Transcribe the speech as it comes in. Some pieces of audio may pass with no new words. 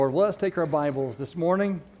Lord, let us take our Bibles this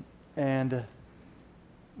morning and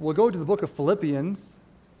we'll go to the book of Philippians.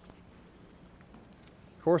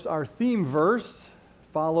 Of course, our theme verse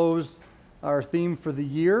follows our theme for the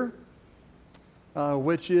year,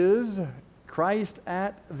 which is Christ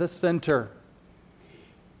at the center.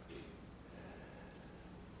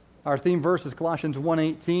 Our theme verse is Colossians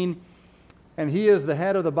 1:18, and he is the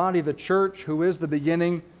head of the body of the church, who is the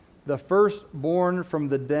beginning, the firstborn from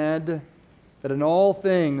the dead, that in all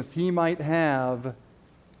things he might have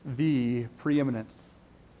the preeminence.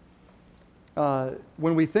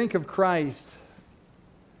 When we think of Christ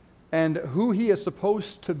and who he is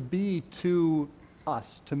supposed to be to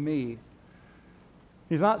us, to me,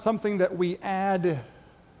 he's not something that we add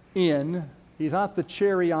in. He's not the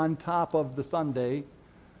cherry on top of the sundae.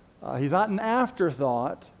 He's not an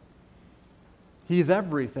afterthought. He's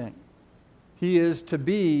everything. He is to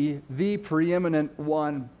be the preeminent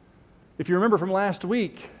one. If you remember from last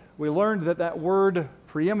week, we learned that that word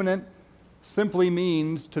preeminent simply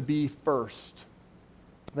means to be first.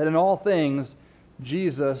 That in all things,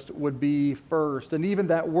 Jesus would be first. And even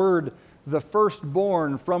that word, the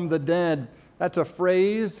firstborn from the dead, that's a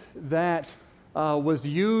phrase that was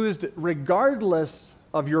used regardless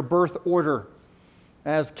of your birth order.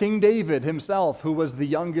 As King David himself, who was the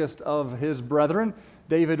youngest of his brethren,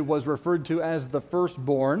 David was referred to as the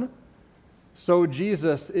firstborn. So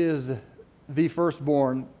Jesus is the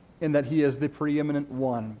firstborn in that he is the preeminent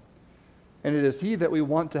one. And it is he that we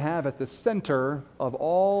want to have at the center of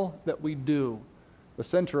all that we do, the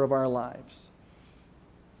center of our lives.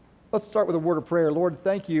 Let's start with a word of prayer. Lord,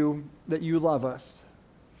 thank you that you love us.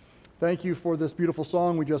 Thank you for this beautiful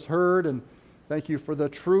song we just heard, and thank you for the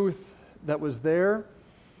truth that was there.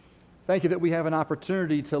 Thank you that we have an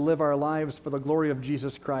opportunity to live our lives for the glory of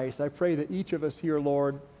Jesus Christ. I pray that each of us here,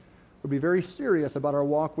 Lord, would be very serious about our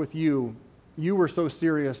walk with you. You were so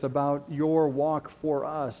serious about your walk for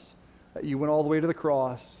us that you went all the way to the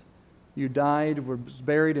cross. You died, was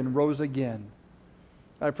buried, and rose again.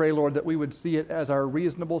 I pray, Lord, that we would see it as our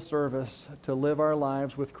reasonable service to live our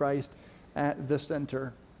lives with Christ at the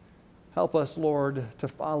center. Help us, Lord, to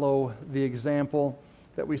follow the example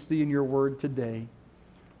that we see in your word today.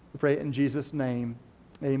 We pray it in Jesus' name.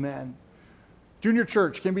 Amen. Junior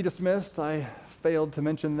church can be dismissed. I failed to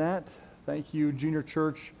mention that. Thank you, junior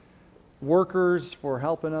church workers, for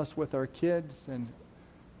helping us with our kids, and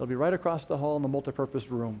they'll be right across the hall in the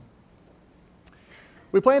multipurpose room.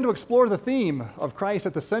 We plan to explore the theme of Christ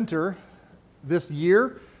at the center this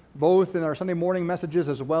year, both in our Sunday morning messages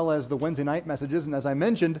as well as the Wednesday night messages. And as I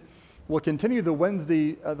mentioned, we'll continue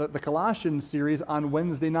the Colossians series on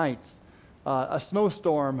Wednesday nights. A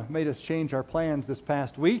snowstorm made us change our plans this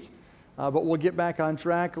past week, but we'll get back on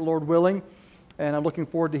track, Lord willing. And I'm looking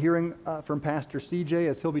forward to hearing from Pastor CJ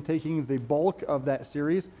as he'll be taking the bulk of that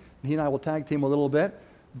series. And he and I will tag team a little bit,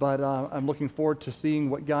 but I'm looking forward to seeing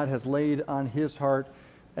what God has laid on his heart.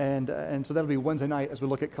 And so that'll be Wednesday night as we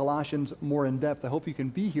look at Colossians more in depth. I hope you can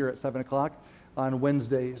be here at 7 o'clock on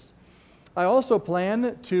Wednesdays. I also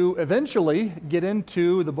plan to eventually get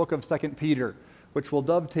into the book of 2 Peter, which will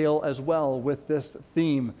dovetail as well with this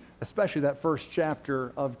theme, especially that first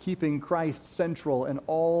chapter of keeping Christ central in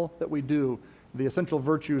all that we do, the essential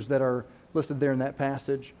virtues that are listed there in that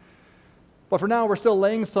passage. But for now, we're still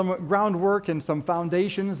laying some groundwork and some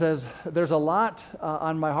foundations, as there's a lot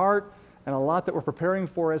on my heart and a lot that we're preparing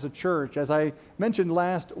for as a church. As I mentioned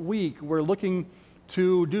last week, we're looking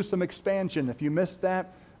to do some expansion. If you missed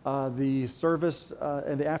that, the service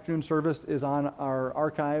and the afternoon service is on our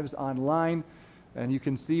archives online, and you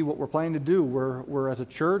can see what we're planning to do. We're as a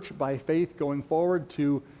church, by faith, going forward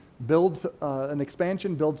to build an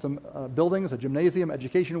expansion, build some buildings, a gymnasium,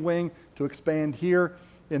 education wing, to expand here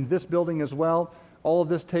in this building as well. All of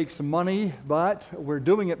this takes money, but we're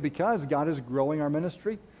doing it because God is growing our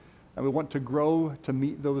ministry, and we want to grow to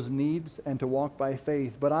meet those needs and to walk by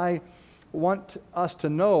faith. But I want us to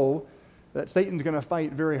know that Satan's going to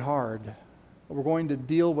fight very hard. We're going to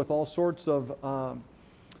deal with all sorts of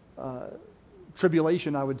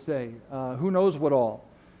tribulation, I would say. Who knows what all.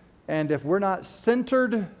 And if we're not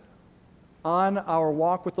centered on our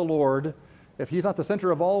walk with the Lord, if he's not the center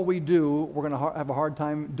of all we do, we're going to have a hard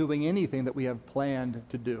time doing anything that we have planned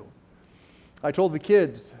to do. I told the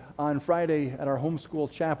kids on Friday at our homeschool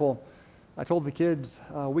chapel, I told the kids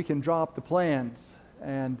we can draw up the plans,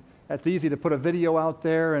 and it's easy to put a video out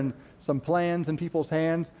there and some plans in people's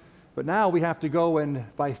hands, but now we have to go and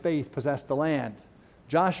by faith possess the land.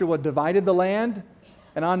 Joshua divided the land,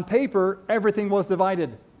 and on paper everything was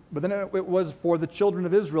divided. But then it was for the children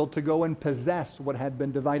of Israel to go and possess what had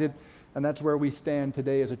been divided, and that's where we stand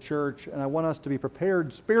today as a church. And I want us to be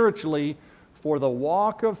prepared spiritually for the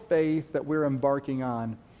walk of faith that we're embarking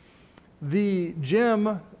on. The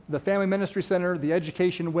gym, the Family Ministry Center, the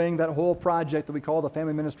education wing, that whole project that we call the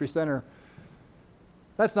Family Ministry Center,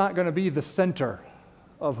 that's not going to be the center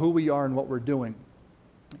of who we are and what we're doing.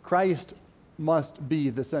 Christ must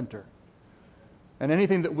be the center. And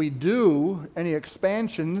anything that we do, any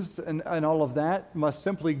expansions and all of that, must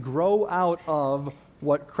simply grow out of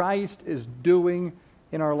what Christ is doing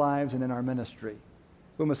in our lives and in our ministry.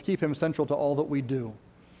 We must keep him central to all that we do.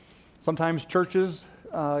 Sometimes churches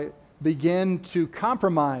begin to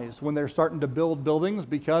compromise when they're starting to build buildings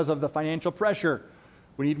because of the financial pressure.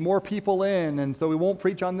 We need more people in, and so we won't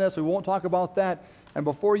preach on this, we won't talk about that. And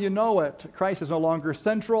before you know it, Christ is no longer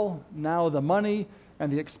central. Now the money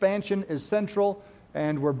and the expansion is central,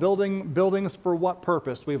 and we're building buildings for what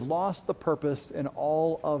purpose? We've lost the purpose in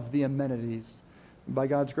all of the amenities. By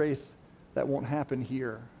God's grace, that won't happen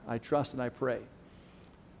here. I trust and I pray.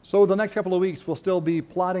 So the next couple of weeks, we'll still be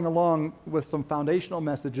plodding along with some foundational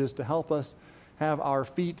messages to help us have our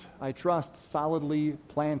feet, I trust, solidly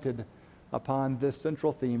planted upon this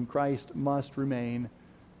central theme. Christ must remain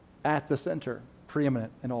at the center,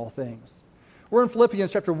 preeminent in all things. We're in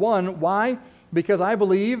Philippians chapter 1. Why? Because I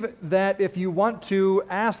believe that if you want to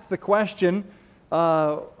ask the question,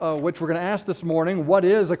 which we're going to ask this morning, what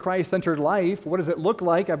is a Christ-centered life? What does it look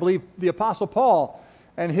like? I believe the Apostle Paul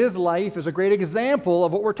and his life is a great example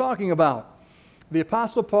of what we're talking about. The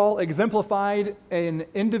Apostle Paul exemplified an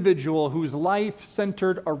individual whose life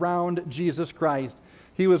centered around Jesus Christ.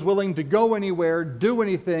 He was willing to go anywhere, do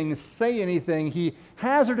anything, say anything. He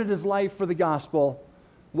hazarded his life for the gospel.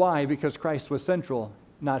 Why? Because Christ was central,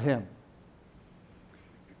 not him.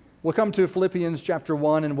 We'll come to Philippians chapter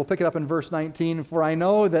 1, and we'll pick it up in verse 19. For I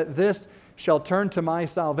know that this shall turn to my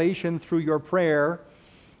salvation through your prayer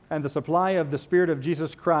and the supply of the Spirit of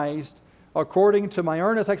Jesus Christ, according to my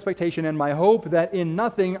earnest expectation and my hope that in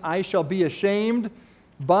nothing I shall be ashamed,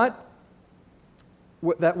 but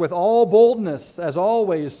that with all boldness, as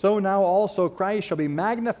always, so now also Christ shall be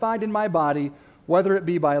magnified in my body, whether it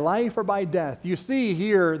be by life or by death. You see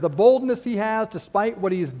here the boldness he has despite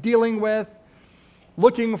what he's dealing with,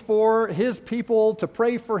 looking for his people to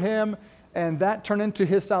pray for him, and that turn into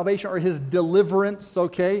his salvation or his deliverance,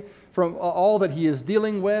 okay, from all that he is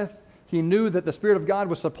dealing with. He knew that the Spirit of God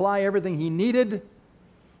would supply everything he needed,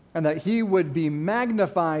 and that he would be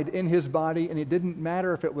magnified in his body, and it didn't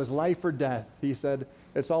matter if it was life or death. He said,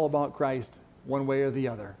 it's all about Christ, one way or the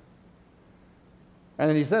other. And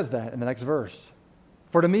then he says that in the next verse.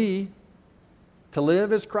 For to me, to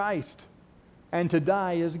live is Christ, and to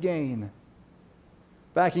die is gain.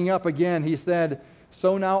 Backing up again, he said,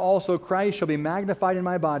 so now also Christ shall be magnified in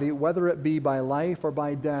my body, whether it be by life or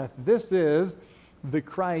by death. This is the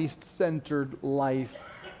Christ-centered life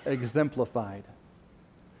exemplified.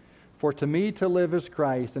 For to me to live is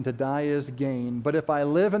Christ, and to die is gain. But if I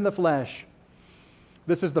live in the flesh,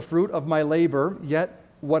 this is the fruit of my labor, yet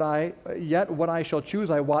what I shall choose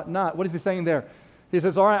I wot not. What is he saying there? He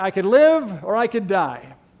says, all right, I could live or I could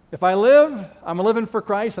die. If I live, I'm living for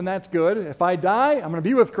Christ, and that's good. If I die, I'm going to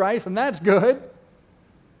be with Christ, and that's good.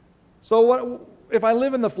 So what if I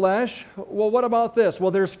live in the flesh? Well, what about this? Well,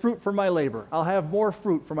 there's fruit for my labor. I'll have more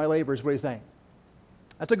fruit for my labor is what he's saying.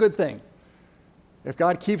 That's a good thing. If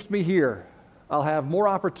God keeps me here, I'll have more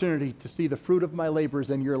opportunity to see the fruit of my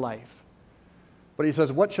labors in your life. But he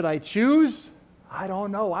says, what should I choose? I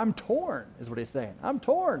don't know. I'm torn, is what he's saying. I'm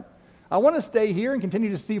torn. I want to stay here and continue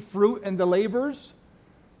to see fruit in the labors,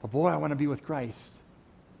 but boy, I want to be with Christ.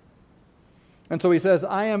 And so he says,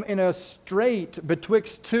 I am in a strait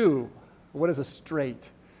betwixt two. What is a strait?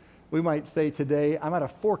 We might say today, I'm at a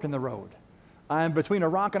fork in the road. I am between a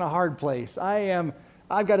rock and a hard place. I've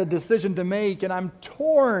got a decision to make, and I'm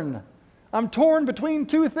torn. I'm torn between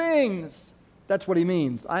two things. That's what he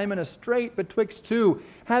means. I am in a strait betwixt two,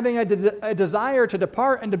 having a desire to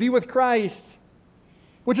depart and to be with Christ,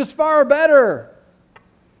 which is far better.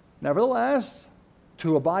 Nevertheless,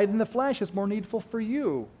 to abide in the flesh is more needful for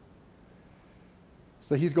you.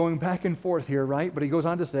 So he's going back and forth here, right? But he goes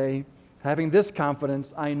on to say, having this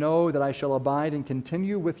confidence, I know that I shall abide and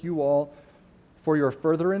continue with you all for your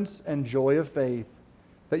furtherance and joy of faith,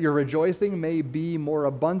 that your rejoicing may be more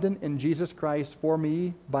abundant in Jesus Christ for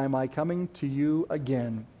me by my coming to you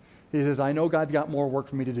again. He says, I know God's got more work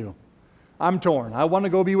for me to do. I'm torn. I want to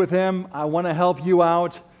go be with him. I want to help you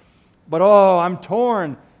out. But I'm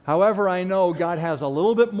torn. However, I know God has a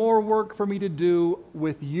little bit more work for me to do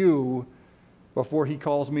with you before he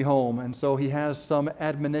calls me home. And so he has some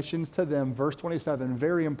admonitions to them. Verse 27,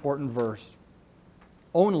 very important verse.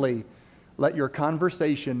 Only let your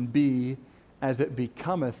conversation be as it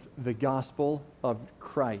becometh the gospel of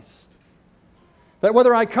Christ. that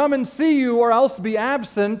whether I come and see you or else be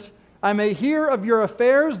absent, I may hear of your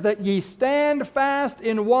affairs, that ye stand fast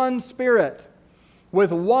in one spirit,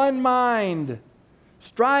 with one mind,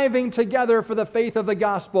 striving together for the faith of the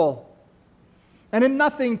gospel, and in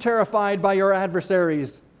nothing terrified by your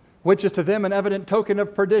adversaries, which is to them an evident token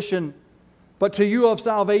of perdition, but to you of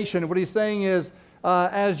salvation. What he's saying is,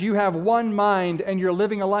 as you have one mind and you're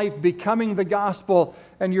living a life becoming the gospel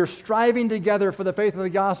and you're striving together for the faith of the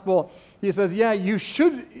gospel, he says, yeah, you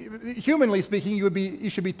should, humanly speaking, you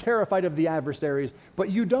should be terrified of the adversaries,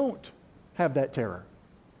 but you don't have that terror.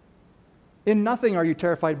 In nothing are you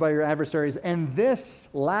terrified by your adversaries, and this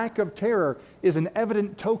lack of terror is an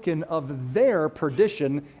evident token of their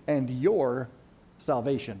perdition and your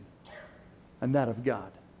salvation, and that of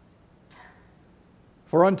God.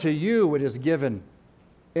 For unto you it is given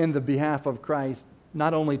in the behalf of Christ,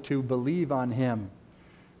 not only to believe on him,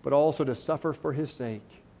 but also to suffer for his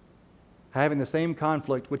sake, having the same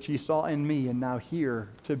conflict which ye saw in me and now hear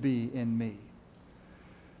to be in me.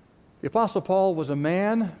 The Apostle Paul was a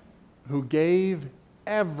man who gave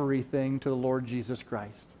everything to the Lord Jesus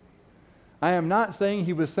Christ. I am not saying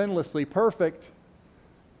he was sinlessly perfect.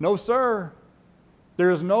 No, sir. There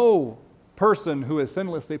is no person who is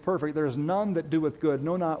sinlessly perfect. There is none that doeth good,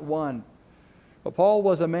 no, not one. But Paul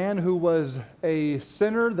was a man who was a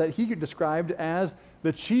sinner that he described as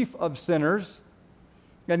the chief of sinners,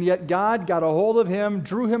 and yet God got a hold of him,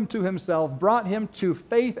 drew him to himself, brought him to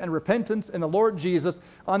faith and repentance in the Lord Jesus.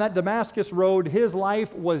 On that Damascus road, his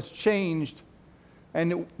life was changed,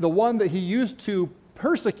 and the one that he used to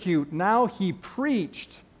persecute, now he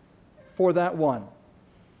preached for that one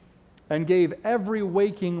and gave every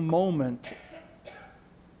waking moment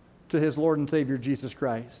to his Lord and Savior Jesus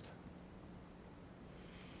Christ.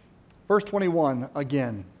 Verse 21,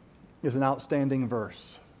 again, is an outstanding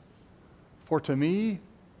verse. For to me,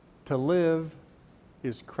 to live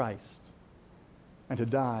is Christ, and to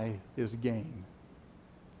die is gain.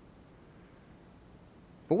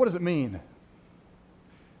 But what does it mean?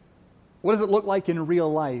 What does it look like in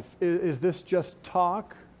real life? Is this just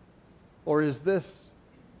talk, or is this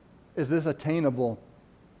attainable?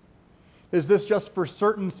 Is this just for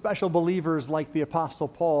certain special believers like the Apostle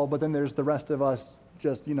Paul, but then there's the rest of us,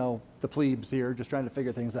 just, the plebes here, just trying to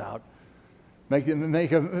figure things out? Make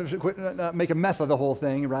a mess of the whole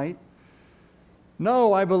thing, right?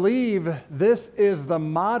 No, I believe this is the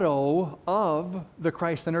motto of the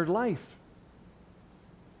Christ-centered life.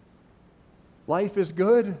 Life is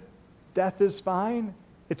good. Death is fine.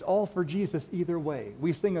 It's all for Jesus either way.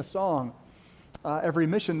 We sing a song every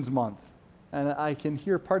missions month, and I can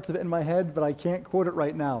hear parts of it in my head, but I can't quote it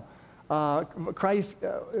right now. Christ,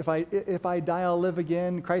 if I die, I'll live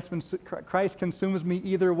again. Christ consumes me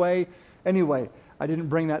either way. Anyway, I didn't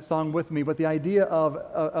bring that song with me, but the idea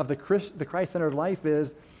of the Christ-centered life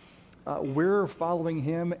is we're following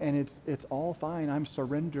him, and it's all fine. I'm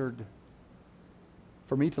surrendered.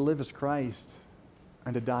 For me to live is Christ,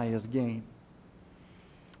 and to die is gain.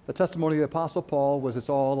 The testimony of the Apostle Paul was it's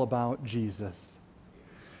all about Jesus.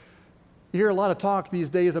 You hear a lot of talk these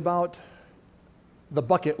days about the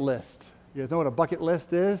bucket list. You guys know what a bucket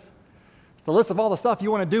list is? It's the list of all the stuff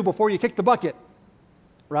you want to do before you kick the bucket,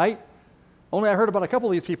 right? Only I heard about a couple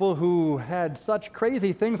of these people who had such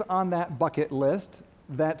crazy things on that bucket list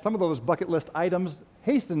that some of those bucket list items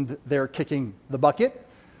hastened their kicking the bucket.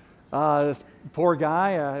 This poor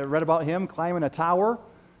guy, I read about him climbing a tower.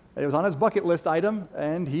 It was on his bucket list item,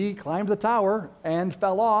 and he climbed the tower and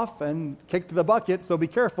fell off and kicked the bucket. So be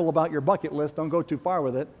careful about your bucket list. Don't go too far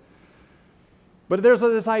with it. But there's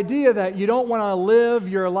this idea that you don't want to live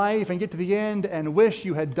your life and get to the end and wish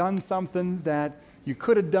you had done something that you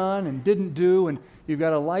could have done and didn't do, and you've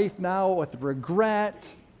got a life now with regret.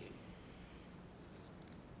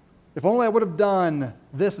 If only I would have done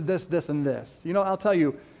this, and this. I'll tell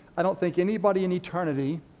you, I don't think anybody in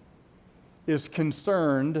eternity is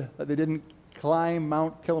concerned that they didn't climb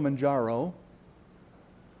Mount Kilimanjaro.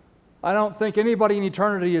 I don't think anybody in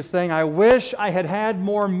eternity is saying, I wish I had had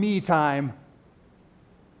more me time.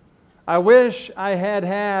 I wish I had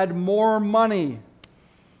had more money.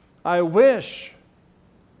 I wish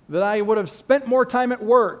that I would have spent more time at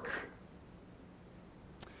work.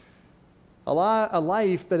 A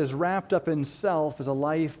life that is wrapped up in self is a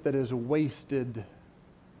life that is wasted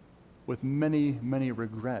with many, many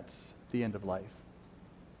regrets at the end of life.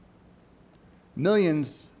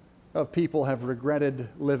 Millions of people have regretted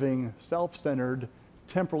living self-centered,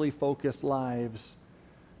 temporally focused lives.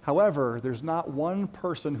 However, there's not one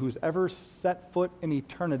person who's ever set foot in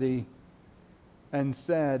eternity and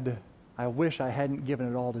said, I wish I hadn't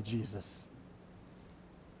given it all to Jesus.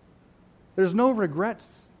 There's no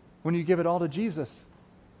regrets when you give it all to Jesus.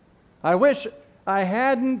 I wish I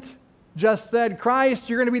hadn't just said, Christ,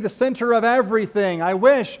 you're going to be the center of everything. I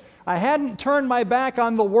wish I hadn't turned my back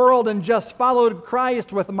on the world and just followed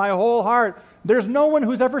Christ with my whole heart. There's no one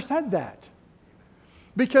who's ever said that.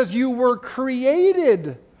 Because you were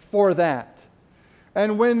created for that.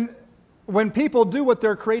 And when people do what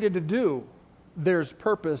they're created to do, there's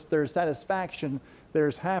purpose, there's satisfaction,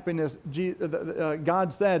 there's happiness.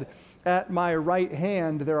 God said, at my right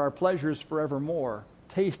hand there are pleasures forevermore.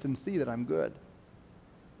 Taste and see that I'm good.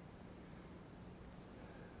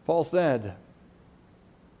 Paul said,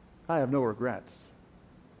 I have no regrets.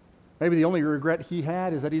 Maybe the only regret he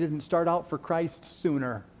had is that he didn't start out for Christ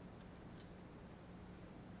sooner.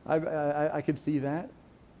 I could see that.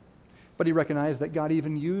 But he recognized that God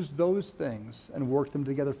even used those things and worked them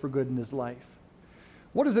together for good in his life.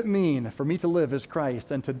 What does it mean for me to live as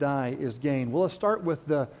Christ and to die is gain? Well, let's start with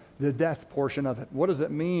the death portion of it. What does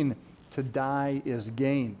it mean to die is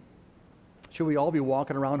gain? Should we all be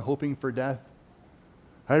walking around hoping for death?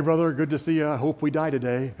 Hey, brother, good to see you. I hope we die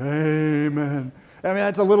today. Amen. I mean,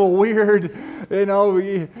 that's a little weird.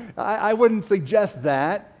 I wouldn't suggest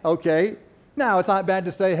that, okay? Now, it's not bad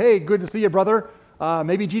to say, hey, good to see you, brother.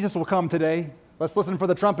 Maybe Jesus will come today. Let's listen for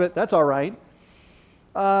the trumpet. That's all right.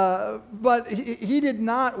 But he did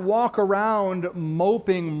not walk around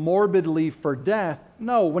moping morbidly for death.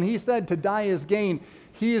 No, when he said to die is gain,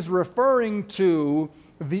 he is referring to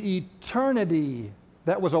the eternity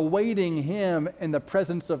that was awaiting him in the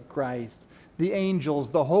presence of Christ, the angels,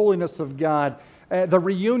 the holiness of God, the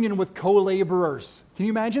reunion with co-laborers. Can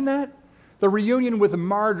you imagine that? The reunion with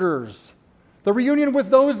martyrs, the reunion with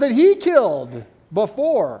those that he killed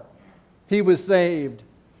before he was saved.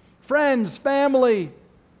 Friends, family.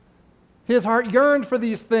 His heart yearned for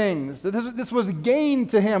these things. This was gain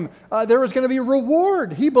to him. There was going to be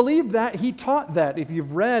reward. He believed that. He taught that. If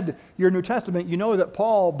you've read your New Testament, you know that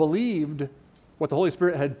Paul believed what the Holy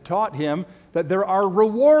Spirit had taught him, that there are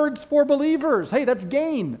rewards for believers. Hey, that's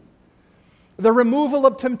gain. The removal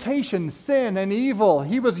of temptation, sin, and evil.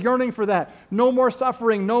 He was yearning for that. No more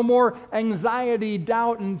suffering, no more anxiety,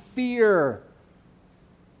 doubt, and fear.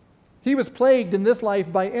 He was plagued in this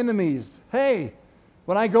life by enemies. Hey,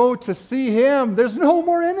 when I go to see him, there's no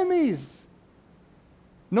more enemies.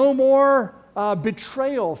 No more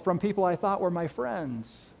betrayal from people I thought were my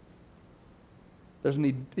friends. There's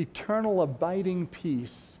an eternal abiding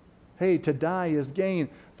peace. Hey, to die is gain.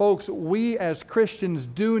 Folks, we as Christians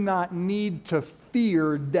do not need to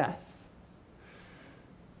fear death.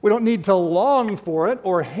 We don't need to long for it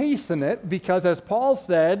or hasten it because, as Paul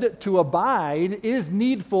said, to abide is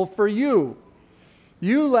needful for you.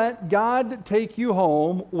 You let God take you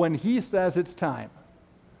home when he says it's time.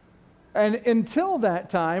 And until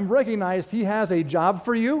that time, recognize he has a job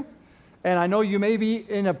for you. And I know you may be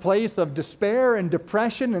in a place of despair and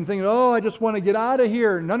depression and thinking, oh, I just want to get out of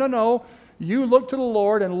here. No. You look to the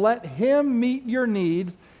Lord and let him meet your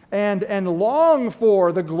needs and long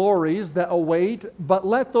for the glories that await, but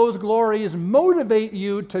let those glories motivate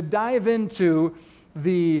you to dive into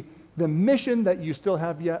the mission that you still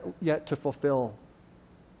have yet to fulfill.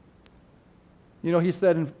 You know, he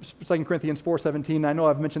said in 2 Corinthians 4:17, I know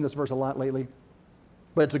I've mentioned this verse a lot lately,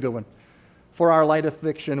 but it's a good one. For our light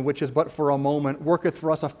affliction, which is but for a moment, worketh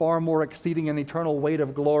for us a far more exceeding and eternal weight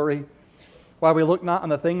of glory. While we look not on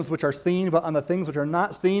the things which are seen, but on the things which are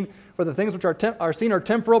not seen. For the things which are seen are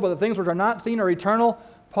temporal, but the things which are not seen are eternal.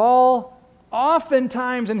 Paul,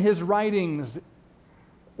 oftentimes in his writings,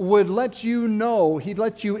 would let you know, he'd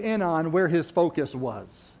let you in on where his focus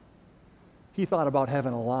was. He thought about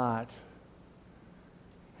heaven a lot.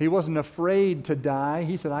 He wasn't afraid to die.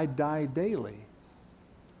 He said, I die daily.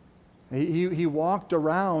 He walked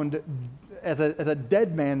around as a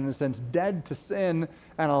dead man, in a sense, dead to sin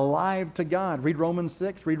and alive to God. Read Romans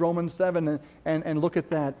 6, read Romans 7, and look at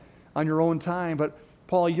that on your own time. But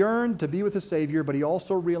Paul yearned to be with his Savior, but he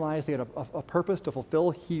also realized he had a purpose to fulfill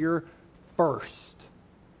here first.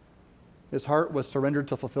 His heart was surrendered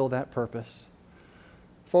to fulfill that purpose.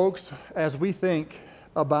 Folks, as we think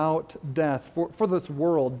about death, for this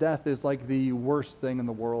world, death is like the worst thing in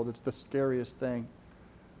the world. It's the scariest thing.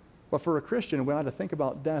 But for a Christian, we ought to think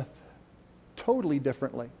about death totally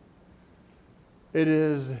differently. It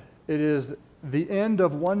is the end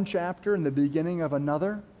of one chapter and the beginning of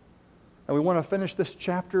another. And we want to finish this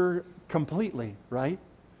chapter completely, right?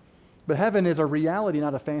 But heaven is a reality,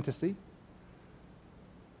 not a fantasy.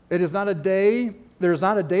 It is not a day, there's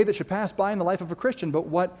not a day that should pass by in the life of a Christian, but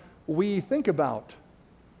what we think about,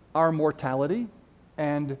 our mortality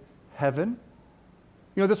and heaven.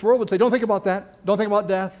 You know, this world would say, don't think about that. Don't think about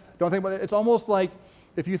death. Don't think about it. It's almost like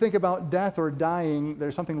If you think about death or dying,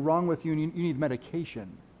 there's something wrong with you and you need medication.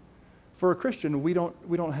 For a Christian, we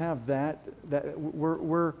don't have that.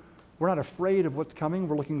 We're not afraid of what's coming.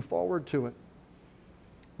 We're looking forward to it.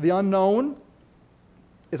 The unknown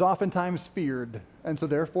is oftentimes feared, and so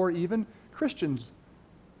therefore even Christians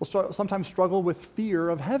will sometimes struggle with fear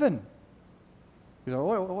of heaven. You know,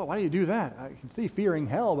 why do you do that? I can see fearing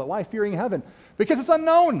hell, but why fearing heaven? Because it's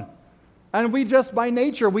unknown. And we just, by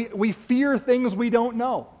nature, we fear things we don't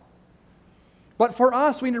know. But for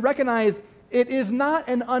us, we need to recognize it is not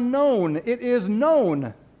an unknown. It is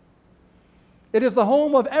known. It is the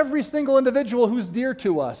home of every single individual who's dear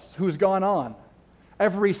to us, who's gone on.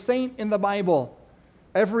 Every saint in the Bible,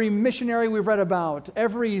 every missionary we've read about,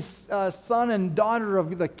 every son and daughter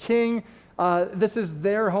of the king, this is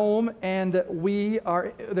their home, and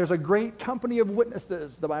there's a great company of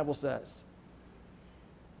witnesses, the Bible says.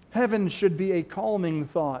 Heaven should be a calming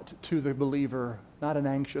thought to the believer, not an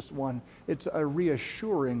anxious one. It's a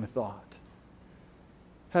reassuring thought.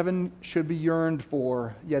 Heaven should be yearned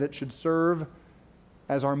for, yet it should serve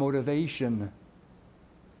as our motivation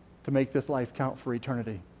to make this life count for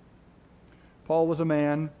eternity. Paul was a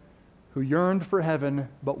man who yearned for heaven,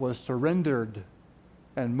 but was surrendered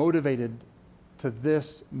and motivated to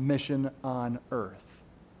this mission on earth.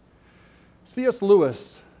 C.S.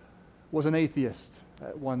 Lewis was an atheist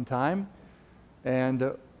at one time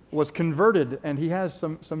and was converted, and he has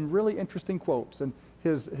some really interesting quotes, and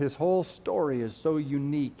his whole story is so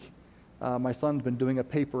unique. My son's been doing a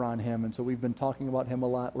paper on him, and so we've been talking about him a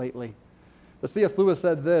lot lately. But C.S. Lewis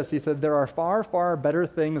said this. He said, "There are far, far better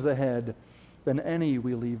things ahead than any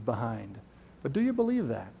we leave behind." But do you believe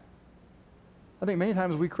that? I think many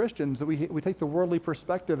times we Christians, we take the worldly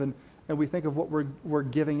perspective and we think of what we're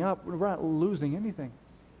giving up. We're not losing anything.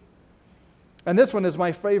 And this one is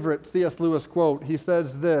my favorite C.S. Lewis quote. He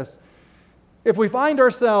says this: "If we find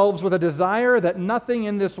ourselves with a desire that nothing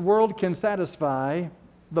in this world can satisfy,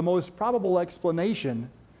 the most probable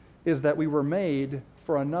explanation is that we were made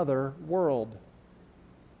for another world."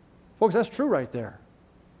 Folks, that's true right there.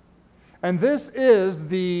 And this is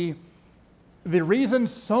the reason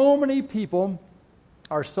so many people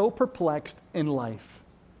are so perplexed in life.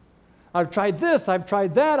 I've tried this, I've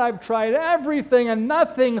tried that, I've tried everything, and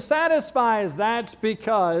nothing satisfies. That's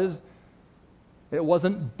because it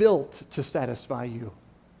wasn't built to satisfy you.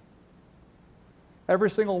 Every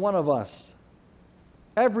single one of us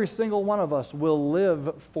will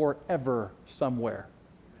live forever somewhere.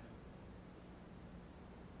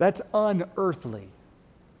 That's unearthly.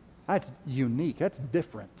 That's unique. That's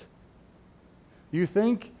different. You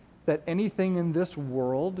think that anything in this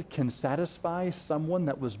world can satisfy someone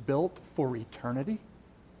that was built for eternity?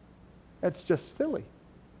 That's just silly.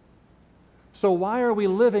 So why are we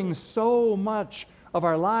living so much of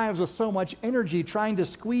our lives with so much energy, trying to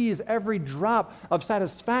squeeze every drop of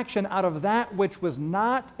satisfaction out of that which was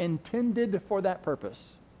not intended for that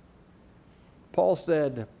purpose? Paul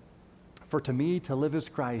said, "For to me to live is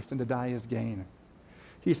Christ and to die is gain."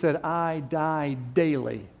 He said, "I die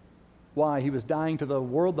daily." Why? He was dying to the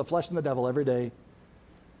world, the flesh, and the devil every day.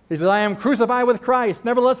 He says, "I am crucified with Christ,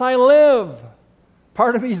 nevertheless I live.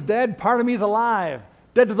 Part of me is dead, part of me is alive.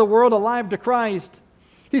 Dead to the world, alive to Christ."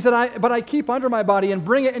 He said, but I keep under my body and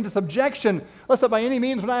bring it into subjection, lest that by any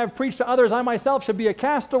means when I have preached to others, I myself should be a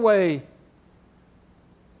castaway."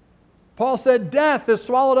 Paul said, "Death is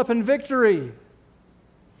swallowed up in victory."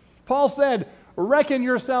 Paul said, "Reckon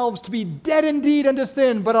yourselves to be dead indeed unto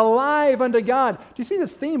sin, but alive unto God." Do you see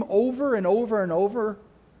this theme over and over and over?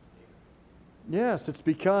 Yes, it's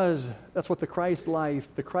because that's what the Christ life,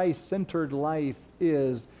 the Christ-centered life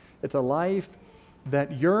is. It's a life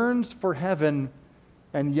that yearns for heaven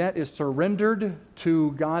and yet is surrendered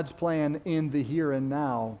to God's plan in the here and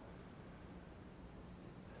now.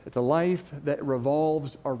 It's a life that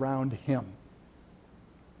revolves around Him.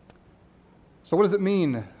 So what does it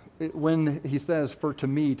mean when he says, "For to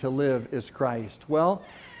me to live is Christ"? Well,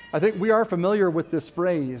 I think we are familiar with this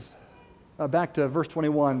phrase. Back to verse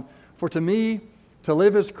 21. "For to me to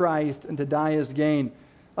live is Christ and to die is gain."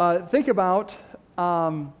 Think about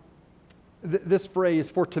this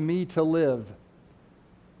phrase, "for to me to live."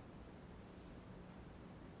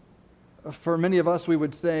 For many of us, we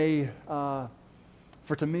would say,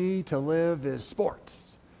 "For to me to live is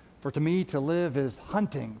sports. For to me to live is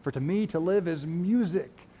hunting. For to me to live is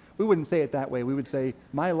music." We wouldn't say it that way. We would say,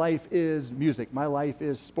 "My life is music. My life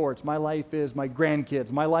is sports. My life is my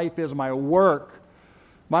grandkids. My life is my work.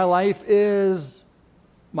 My life is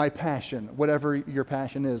my passion," whatever your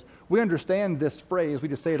passion is. We understand this phrase. We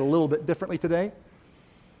just say it a little bit differently today.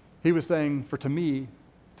 He was saying, "For to me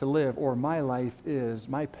to live," or "my life is,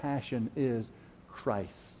 my passion is Christ.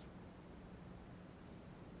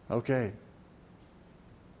 Okay.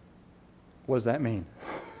 What does that mean?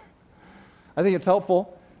 I think it's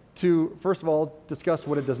helpful to, first of all, discuss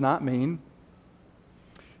what it does not mean.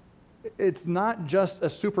 It's not just a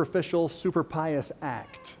superficial, super pious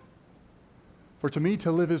act. For to me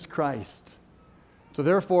to live is Christ. So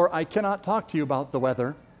therefore, I cannot talk to you about the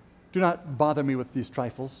weather. Do not bother me with these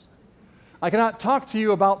trifles. I cannot talk to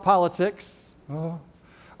you about politics.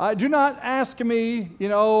 Do not ask me,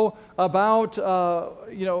 about,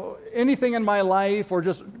 anything in my life or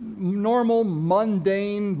just normal,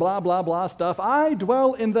 mundane, blah, blah, blah stuff. I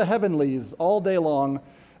dwell in the heavenlies all day long.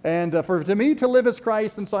 And for to me to live is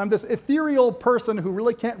Christ, and so I'm this ethereal person who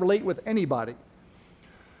really can't relate with anybody.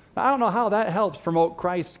 Now, I don't know how that helps promote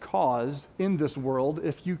Christ's cause in this world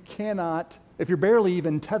if you're barely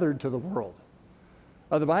even tethered to the world.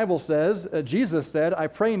 The Bible says, Jesus said, I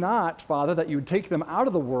pray not, Father, that you would take them out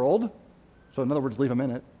of the world, so in other words, leave them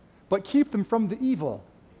in it, but keep them from the evil.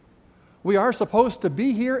 We are supposed to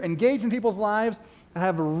be here, engage in people's lives,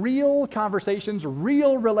 have real conversations,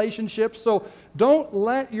 real relationships. So don't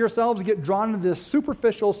let yourselves get drawn into this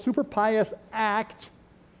superficial, super pious act,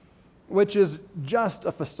 which is just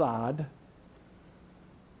a facade.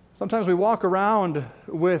 Sometimes we walk around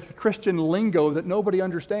with Christian lingo that nobody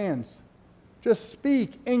understands. Just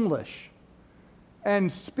speak English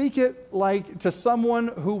and speak it like to someone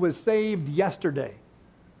who was saved yesterday.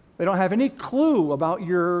 They don't have any clue about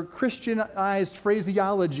your Christianized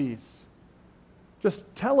phraseologies. Just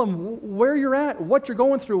tell them where you're at, what you're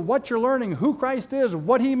going through, what you're learning, who Christ is,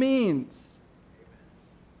 what he means.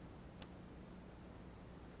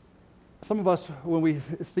 Some of us, when we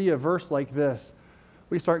see a verse like this,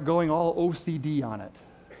 we start going all OCD on it.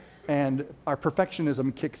 And our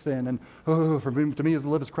perfectionism kicks in, and to me, to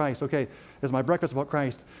live is Christ. Okay, is my breakfast about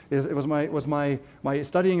Christ? Was my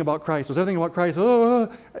studying about Christ? Was everything about Christ?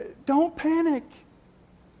 Don't panic.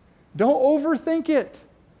 Don't overthink it.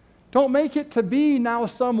 Don't make it to be now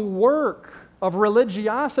some work of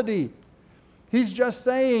religiosity. He's just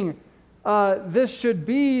saying, this should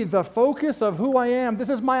be the focus of who I am. This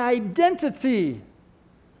is my identity.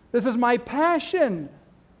 This is my passion.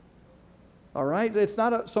 All right? It's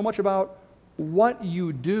not so much about what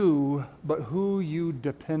you do, but who you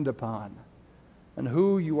depend upon and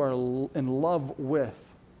who you are in love with.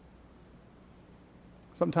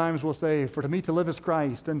 Sometimes we'll say, for to me to live is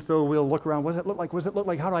Christ, and so we'll look around, what does it look like? What does it look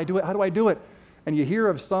like? How do I do it? How do I do it? And you hear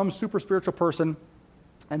of some super spiritual person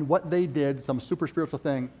and what they did, some super spiritual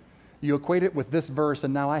thing. You equate it with this verse,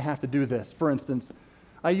 and now I have to do this. For instance,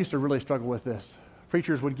 I used to really struggle with this.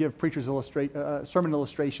 Preachers would give sermon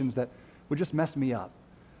illustrations that would just mess me up.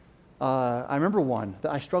 I remember one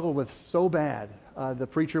that I struggled with so bad. The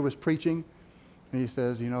preacher was preaching, and he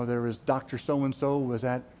says, there was Dr. So-and-so was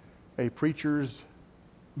at a preacher's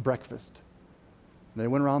breakfast. They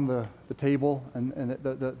went around the table, and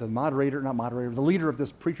the the leader of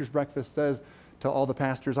this preacher's breakfast says to all the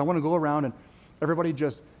pastors, I want to go around and everybody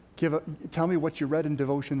just tell me what you read in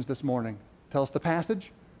devotions this morning. Tell us the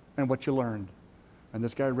passage and what you learned. And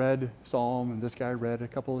this guy read Psalm, and this guy read a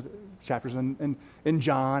couple of chapters in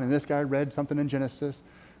John, and this guy read something in Genesis.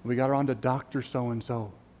 And we got around to Dr.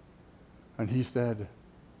 So-and-so. And he said,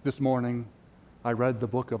 this morning I read the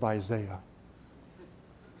book of Isaiah.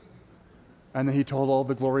 And then he told all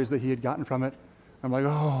the glories that he had gotten from it. I'm like,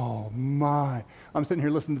 oh my. I'm sitting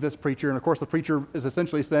here listening to this preacher, and of course the preacher is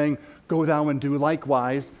essentially saying, go thou and do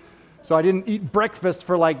likewise. So I didn't eat breakfast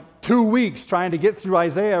for like 2 weeks trying to get through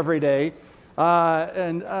Isaiah every day.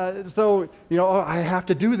 So I have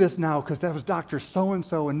to do this now because that was Dr.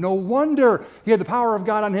 So-and-so, and no wonder he had the power of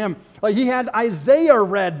God on him. Like he had Isaiah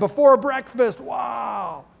read before breakfast.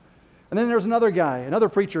 Wow. And then there's another guy, another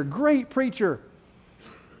preacher, great preacher.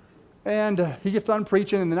 And he gets done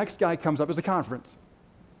preaching, and the next guy comes up. It's a conference.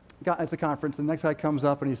 It's a conference, and the next guy comes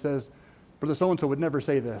up, and he says, Brother so-and-so would never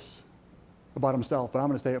say this about himself, but I'm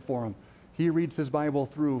going to say it for him. He reads his Bible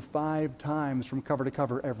through 5 times from cover to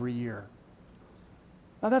cover every year.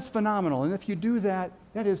 Now that's phenomenal, and if you do that,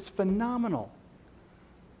 that is phenomenal.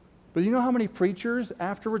 But you know how many preachers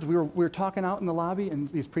afterwards, we were talking out in the lobby, and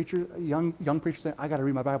these preachers, young preachers say, I got to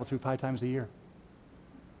read my Bible through 5 times a year.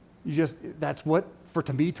 That's what, for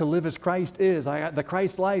to me to live as Christ is. The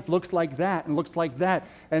Christ life looks like that and looks like that.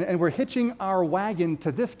 And we're hitching our wagon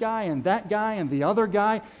to this guy and that guy and the other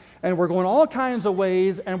guy, and we're going all kinds of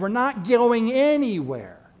ways, and we're not going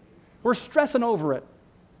anywhere. We're stressing over it.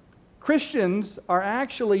 Christians are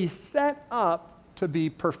actually set up to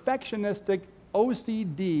be perfectionistic,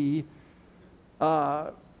 OCD,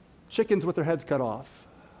 chickens with their heads cut off.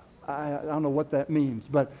 I don't know what that means,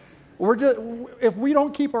 but If we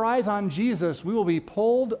don't keep our eyes on Jesus, we will be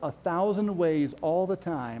pulled 1,000 ways all the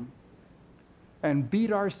time and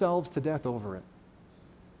beat ourselves to death over it.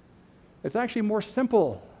 It's actually more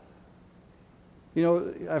simple. You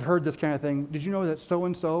know, I've heard this kind of thing. Did you know that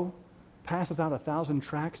so-and-so passes out 1,000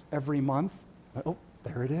 tracts every month? Oh,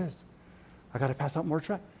 there it is. I got to pass out more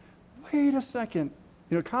tracts. Wait a second.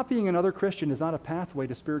 You know, copying another Christian is not a pathway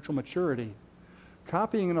to spiritual maturity.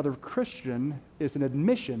 Copying another Christian is an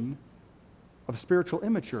admission of spiritual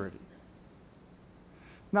immaturity.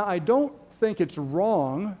 Now, I don't think it's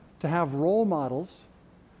wrong to have role models,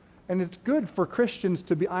 and it's good for Christians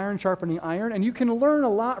to be iron sharpening iron, and you can learn a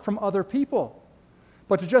lot from other people.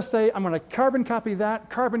 But to just say, I'm going to carbon copy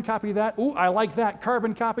that, ooh, I like that,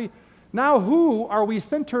 carbon copy. Now who are we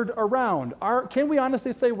centered around? Can we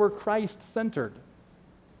honestly say we're Christ-centered?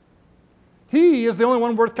 He is the only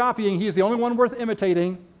one worth copying. He is the only one worth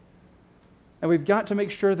imitating. And we've got to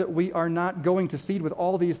make sure that we are not going to seed with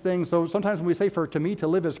all these things. So sometimes when we say, to me to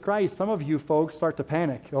live as Christ, some of you folks start to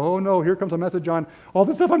panic. Oh no, here comes a message on all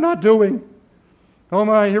the stuff I'm not doing. Oh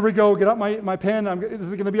my, here we go. Get out my pen. This is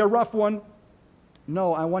going to be a rough one.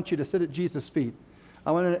 No, I want you to sit at Jesus' feet.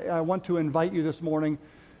 I want to invite you this morning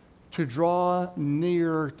to draw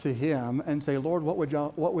near to him and say, Lord, what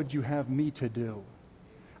would you have me to do?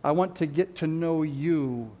 I want to get to know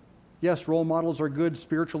you. Yes, role models are good,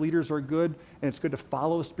 spiritual leaders are good, and it's good to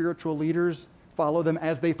follow spiritual leaders, follow them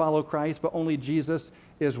as they follow Christ, but only Jesus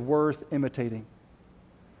is worth imitating.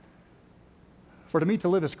 For to me to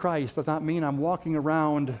live as Christ does not mean I'm walking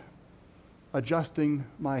around adjusting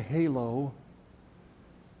my halo.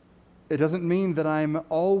 It doesn't mean that I'm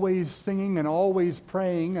always singing and always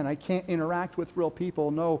praying and I can't interact with real people.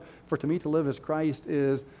 No, for to me to live as Christ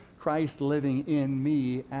is Christ living in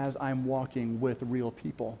me as I'm walking with real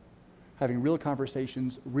people, having real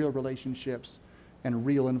conversations, real relationships, and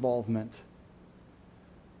real involvement.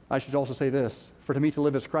 I should also say this, for to me to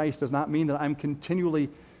live as Christ does not mean that I'm continually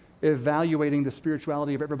evaluating the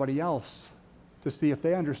spirituality of everybody else to see if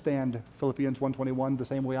they understand Philippians 1:21 the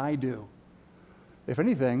same way I do. If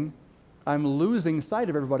anything, I'm losing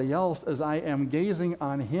sight of everybody else as I am gazing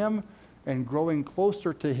on him and growing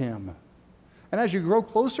closer to him. And as you grow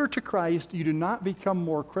closer to Christ, you do not become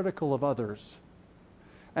more critical of others.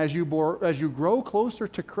 As you grow closer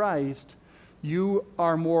to Christ, you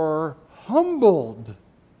are more humbled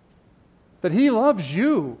that he loves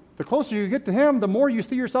you. The closer you get to him, the more you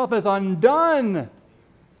see yourself as undone.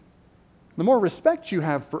 The more respect you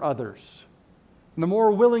have for others. And the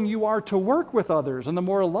more willing you are to work with others. And the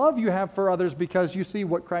more love you have for others because you see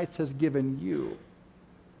what Christ has given you.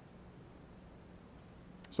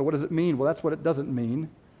 So what does it mean? Well, that's what it doesn't mean.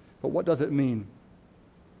 But what does it mean?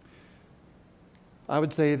 I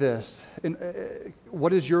would say this.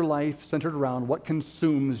 What is your life centered around? What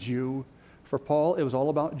consumes you? For Paul, it was all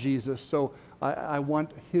about Jesus. So I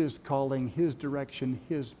want his calling, his direction,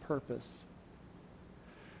 his purpose.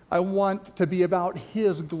 I want to be about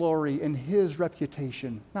his glory and his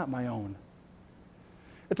reputation, not my own.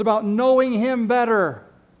 It's about knowing him better.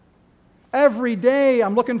 Every day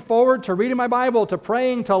I'm looking forward to reading my Bible, to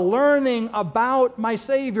praying, to learning about my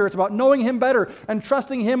Savior. It's about knowing him better and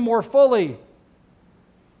trusting him more fully.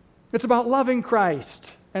 It's about loving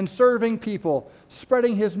Christ and serving people,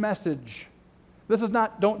 spreading his message. This is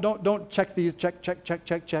not, don't check these, check.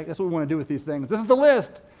 That's what we want to do with these things. This is the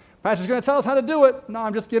list. Pastor's going to tell us how to do it. No,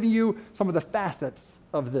 I'm just giving you some of the facets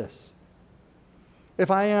of this. If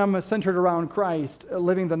I am centered around Christ,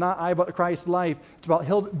 living the not I but Christ life, it's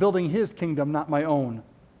about building his kingdom, not my own.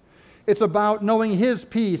 It's about knowing his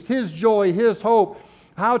peace, his joy, his hope,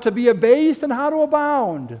 how to be abased and how to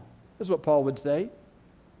abound. This is what Paul would say.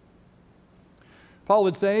 Paul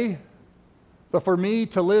would say, but for me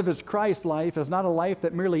to live as Christ life is not a life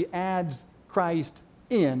that merely adds Christ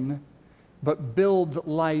in, but builds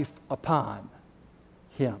life upon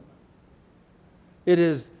him. It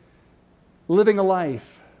is living a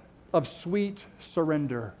life of sweet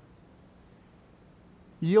surrender,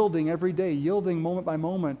 yielding every day, yielding moment by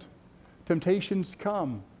moment. Temptations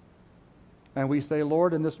come, and we say,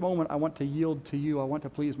 Lord, in this moment, I want to yield to you. I want to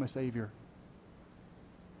please my Savior.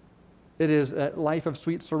 It is that life of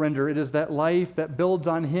sweet surrender. It is that life that builds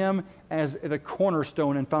on him as the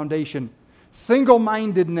cornerstone and foundation.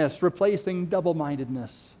 Single-mindedness replacing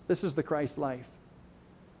double-mindedness. This is the Christ life.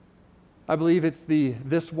 I believe it's the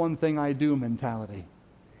this one thing I do mentality.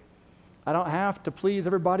 I don't have to please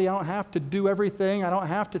everybody. I don't have to do everything. I don't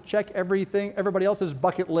have to check everything, everybody else's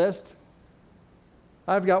bucket list.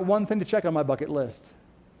 I've got one thing to check on my bucket list.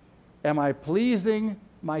 Am I pleasing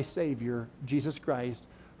my Savior, Jesus Christ,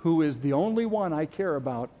 who is the only one I care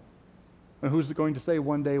about And who's going to say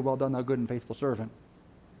one day, well done, thou good and faithful servant?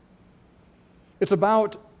 It's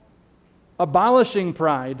about abolishing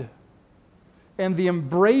pride and the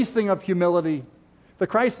embracing of humility. The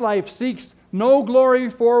Christ life seeks no glory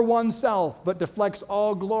for oneself, but deflects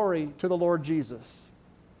all glory to the Lord Jesus.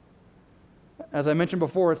 As I mentioned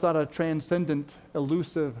before, it's not a transcendent,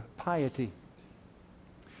 elusive piety,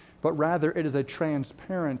 but rather it is a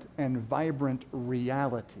transparent and vibrant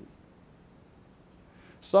reality.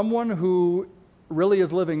 Someone who really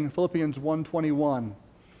is living Philippians 1:21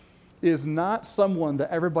 is not someone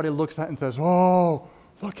that everybody looks at and says, oh,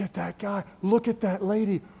 look at that guy, look at that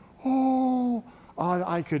lady, oh,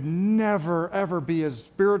 I could never, ever be as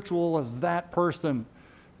spiritual as that person.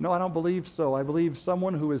 No, I don't believe so. I believe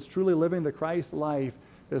someone who is truly living the Christ life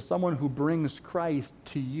is someone who brings Christ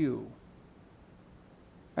to you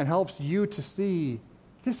and helps you to see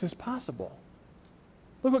this is possible.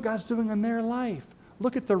 Look what God's doing in their life.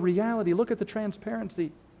 Look at the reality. Look at the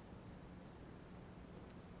transparency.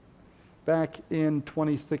 Back in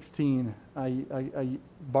 2016, I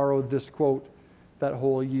borrowed this quote that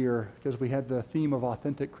whole year because we had the theme of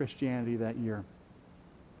authentic Christianity that year.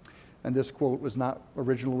 And this quote was not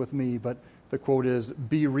original with me, but the quote is,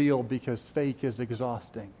 "Be real because fake is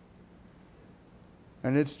exhausting."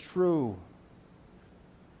 And it's true.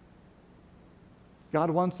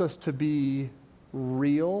 God wants us to be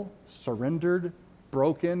real, surrendered,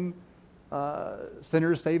 broken,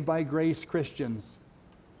 sinners saved by grace Christians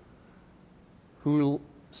who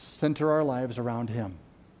center our lives around Him.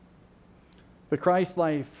 The Christ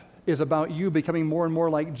life is about you becoming more and more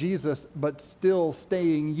like Jesus, but still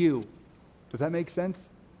staying you. Does that make sense?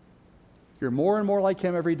 You're more and more like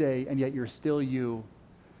Him every day, and yet you're still you.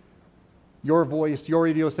 Your voice, your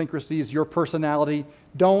idiosyncrasies, your personality.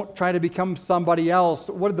 Don't try to become somebody else.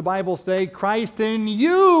 What did the Bible say? Christ in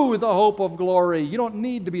you, the hope of glory. You don't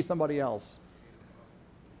need to be somebody else.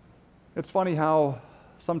 It's funny how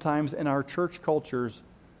sometimes in our church cultures,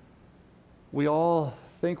 we all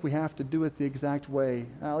think we have to do it the exact way.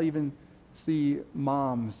 I'll even see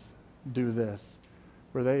moms do this,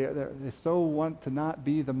 where they so want to not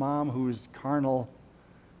be the mom who's carnal.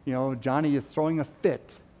 You know, Johnny is throwing a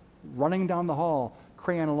fit, running down the hall,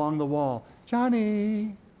 crayon along the wall.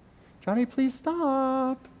 Johnny, please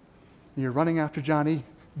stop. And you're running after Johnny.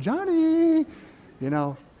 Johnny, you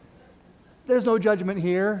know, there's no judgment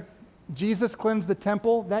here. Jesus cleansed the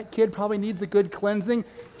temple. That kid probably needs a good cleansing.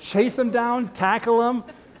 Chase him down, tackle him,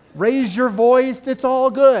 raise your voice. It's all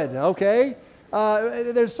good, okay?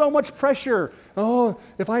 There's so much pressure. Oh,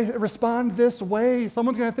 if I respond this way,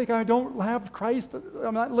 someone's going to think I don't have Christ.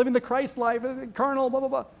 I'm not living the Christ life, carnal, blah,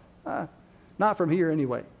 blah, blah. Not from here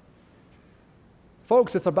anyway.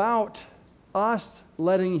 Folks, it's about us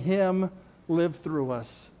letting Him live through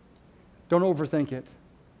us. Don't overthink it,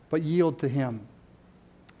 but yield to Him.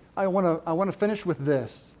 I want to finish with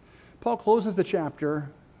this. Paul closes the chapter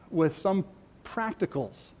with some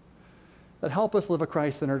practicals that help us live a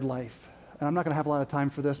Christ-centered life. And I'm not going to have a lot of time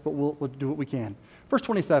for this, but we'll do what we can. Verse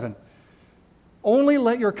 27, "Only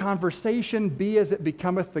let your conversation be as it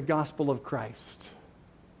becometh the gospel of Christ,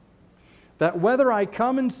 that whether I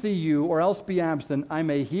come and see you or else be absent, I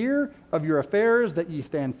may hear of your affairs, that ye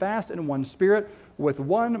stand fast in one spirit, with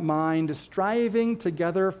one mind, striving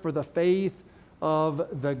together for the faith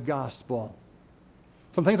of the gospel."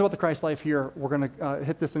 Some things about the Christ life here. We're going to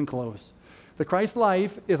hit this and close. The Christ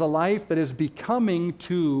life is a life that is becoming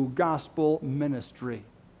to gospel ministry.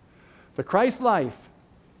 The Christ life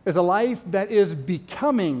is a life that is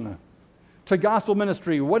becoming to gospel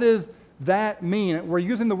ministry. What does that mean? We're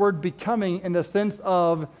using the word becoming in the sense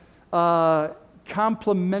of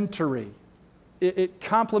complementary. It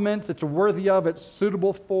complements, it's worthy of, it's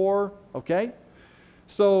suitable for, okay?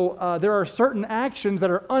 So there are certain actions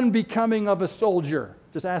that are unbecoming of a soldier.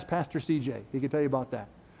 Just ask Pastor CJ. He can tell you about that.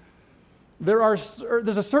 There's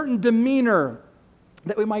a certain demeanor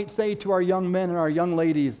that we might say to our young men and our young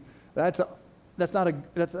ladies. That's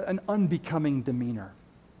an unbecoming demeanor.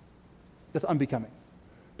 That's unbecoming.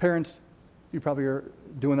 Parents, you probably are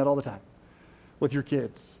doing that all the time with your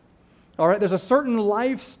kids. All right, there's a certain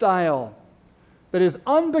lifestyle that is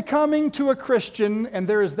unbecoming to a Christian, and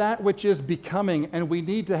there is that which is becoming, and we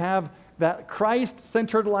need to have that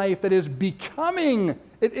Christ-centered life that is becoming.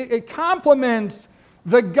 It complements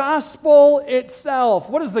the gospel itself.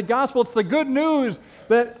 What is the gospel? It's the good news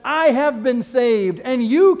that I have been saved, and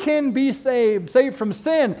you can be saved from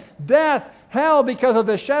sin, death, hell, because of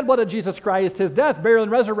the shed blood of Jesus Christ, His death, burial,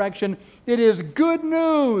 and resurrection. It is good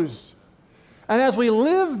news. And as we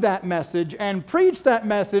live that message and preach that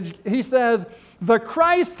message, he says, the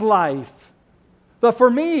Christ life, for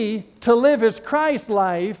me to live is Christ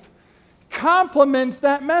life, complements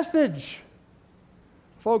that message.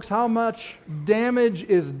 Folks, how much damage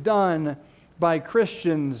is done by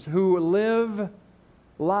Christians who live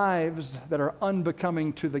lives that are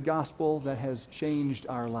unbecoming to the gospel that has changed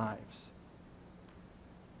our lives.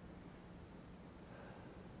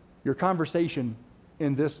 Your conversation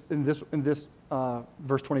in this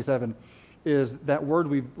verse 27 is that word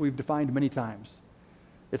we've defined many times.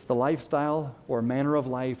 It's the lifestyle or manner of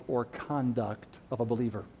life or conduct of a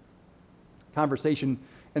believer. Conversation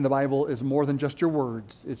in the Bible is more than just your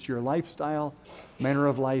words. It's your lifestyle, manner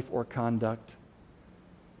of life, or conduct.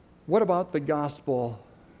 What about the gospel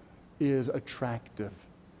is attractive?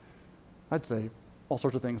 I'd say all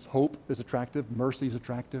sorts of things. Hope is attractive. Mercy is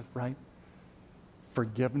attractive, right?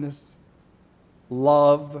 Forgiveness,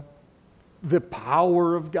 love, the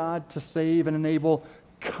power of God to save and enable,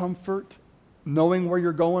 comfort, knowing where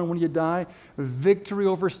you're going when you die, victory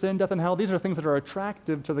over sin, death, and hell. These are things that are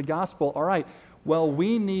attractive to the gospel. All right, well,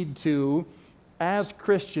 we need to, as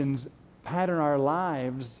Christians, pattern our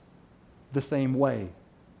lives the same way.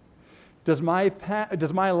 Does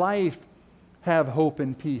my life have hope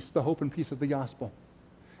and peace, the hope and peace of the gospel?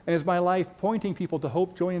 And is my life pointing people to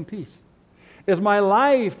hope, joy, and peace? Is my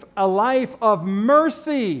life a life of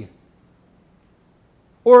mercy?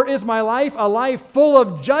 Or is my life a life full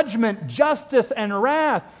of judgment, justice, and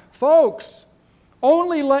wrath? Folks,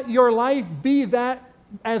 only let your life be that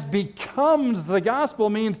as becomes the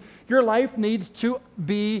gospel means your life needs to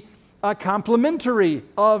be complementary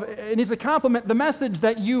of, it needs to complement the message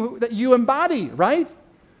that you embody, right?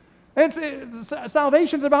 And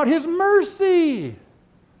salvation's about His mercy.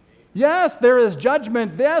 Yes, there is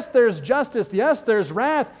judgment. Yes, there's justice. Yes, there's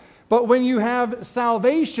wrath. But when you have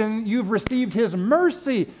salvation, you've received His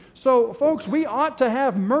mercy. So, folks, we ought to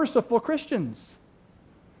have merciful Christians.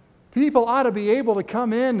 People ought to be able to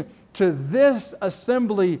come in to this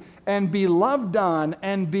assembly and be loved on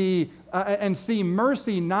and and see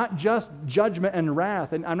mercy, not just judgment and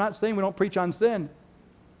wrath. And I'm not saying we don't preach on sin,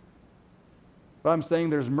 but I'm saying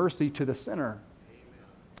there's mercy to the sinner.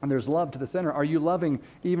 And there's love to the sinner. Are you loving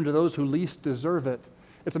even to those who least deserve it?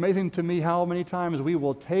 It's amazing to me how many times we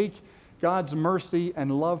will take God's mercy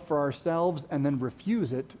and love for ourselves and then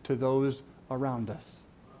refuse it to those around us.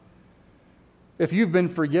 If you've been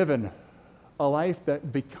forgiven, a life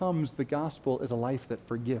that becomes the gospel is a life that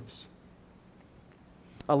forgives.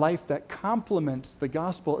 A life that complements the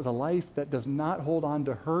gospel is a life that does not hold on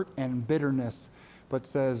to hurt and bitterness, but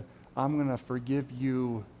says, I'm going to forgive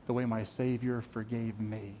you the way my Savior forgave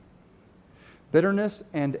me. Bitterness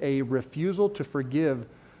and a refusal to forgive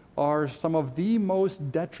are some of the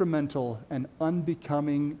most detrimental and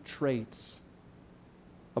unbecoming traits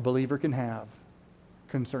a believer can have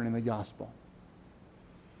concerning the gospel.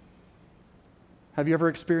 Have you ever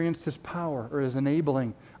experienced His power or His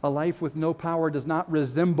enabling? A life with no power does not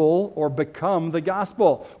resemble or become the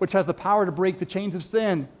gospel, which has the power to break the chains of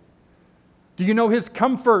sin. Do you know His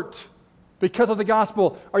comfort because of the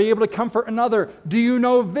gospel? Are you able to comfort another? Do you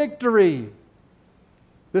know victory?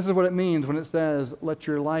 This is what it means when it says, let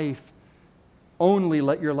your life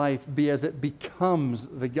be as it becomes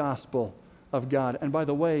the gospel of God. And by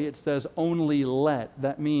the way, it says only let.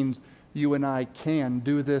 That means you and I can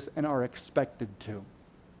do this and are expected to.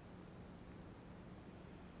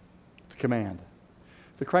 It's a command.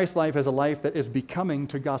 The Christ life is a life that is becoming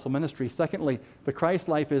to gospel ministry. Secondly, the Christ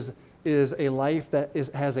life is a life that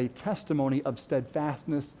has a testimony of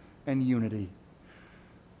steadfastness and unity.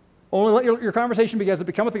 Only let your conversation be as it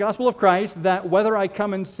becometh the gospel of Christ, that whether I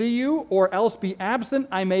come and see you or else be absent,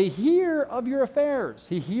 I may hear of your affairs.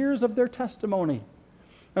 He hears of their testimony.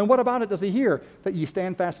 And what about it does he hear? That ye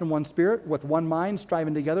stand fast in one spirit, with one mind,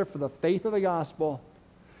 striving together for the faith of the gospel.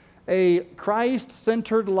 A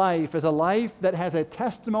Christ-centered life is a life that has a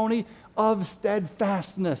testimony of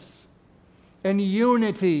steadfastness and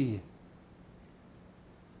unity.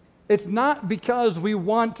 It's not because we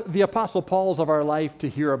want the Apostle Pauls of our life to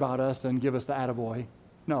hear about us and give us the attaboy.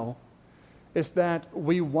 No. It's that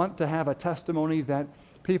we want to have a testimony that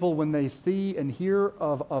people, when they see and hear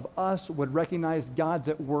of us, would recognize God's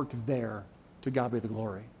at work there. To God be the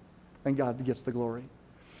glory. And God gets the glory.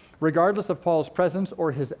 Regardless of Paul's presence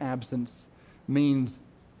or his absence, means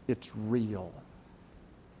it's real.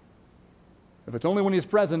 If it's only when he's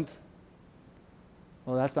present,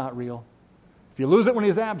 well, that's not real. If you lose it when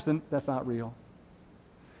he's absent, that's not real.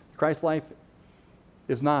 Christ's life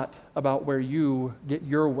is not about where you get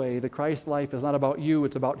your way. The Christ life is not about you,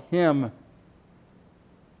 it's about Him.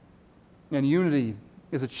 And unity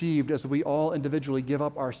is achieved as we all individually give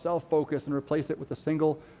up our self-focus and replace it with a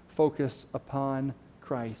single focus upon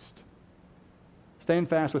Christ. stand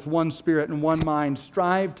fast with one spirit and one mind.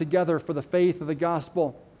 Strive together for the faith of the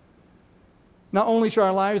gospel. Not only should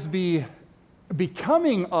our lives be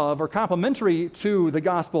becoming of or complementary to the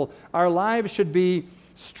gospel, our lives should be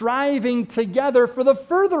striving together for the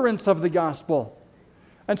furtherance of the gospel.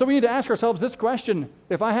 And so we need to ask ourselves this question: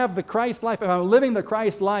 if I have the Christ life, if I'm living the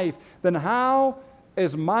Christ life, then how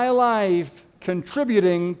is my life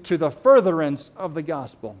contributing to the furtherance of the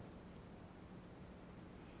gospel?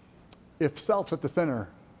 If self's at the center,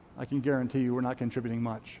 I can guarantee you we're not contributing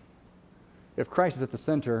much. If Christ is at the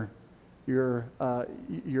center, you're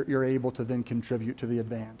able to then contribute to the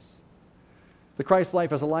advance. The Christ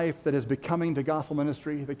life is a life that is becoming to gospel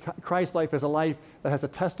ministry. The Christ life is a life that has a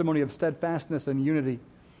testimony of steadfastness and unity.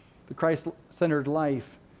 The Christ-centered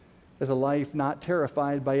life is a life not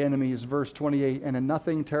terrified by enemies, verse 28, and in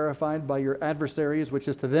nothing terrified by your adversaries, which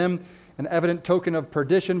is to them an evident token of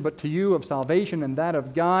perdition, but to you of salvation and that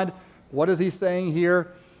of God. What is he saying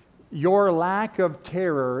here? Your lack of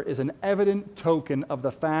terror is an evident token of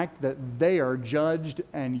the fact that they are judged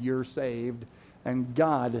and you're saved, and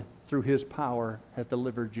God, through his power, has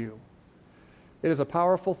delivered you. It is a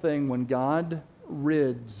powerful thing when God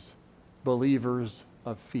rids believers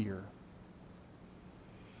of fear.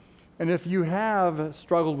 And if you have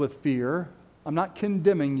struggled with fear, I'm not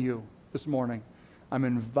condemning you this morning. I'm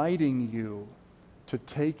inviting you to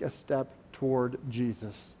take a step toward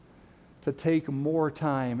Jesus, to take more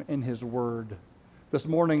time in his word. This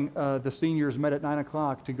morning, the seniors met at 9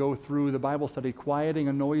 o'clock to go through the Bible study, Quieting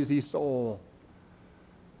a Noisy Soul.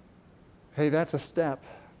 Hey, that's a step.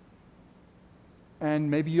 And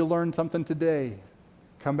maybe you learned something today.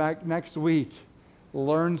 Come back next week.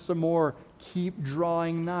 Learn some more. Keep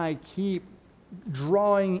drawing nigh. Keep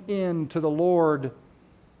drawing in to the Lord.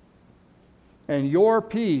 And your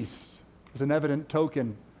peace is an evident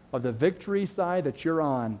token of the victory side that you're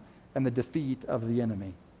on and the defeat of the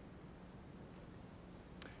enemy.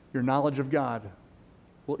 Your knowledge of God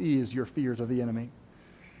will ease your fears of the enemy.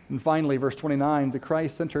 And finally, verse 29, the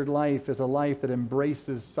Christ-centered life is a life that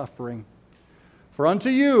embraces suffering. For unto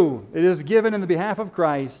you it is given in the behalf of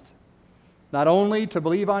Christ, not only to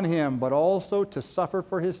believe on him, but also to suffer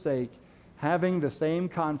for his sake, having the same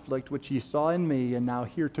conflict which ye saw in me, and now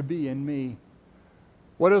here to be in me.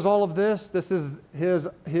 What is all of this? This is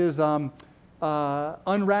his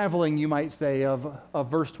unraveling, you might say, of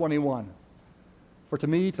verse 21. For to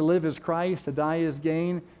me to live is Christ, to die is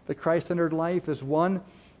gain. The Christ-centered life is one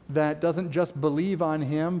that doesn't just believe on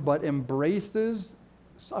him, but embraces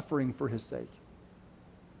suffering for his sake.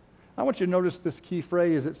 I want you to notice this key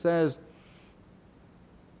phrase. It says,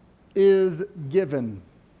 is given.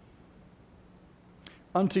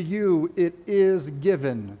 Unto you it is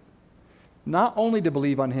given, not only to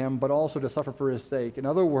believe on him, but also to suffer for his sake. In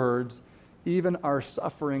other words, even our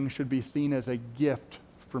suffering should be seen as a gift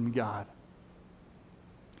from God.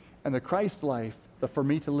 And the Christ life, the for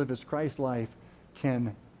me to live as Christ life,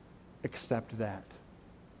 can accept that.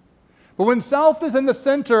 But when self is in the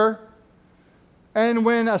center, and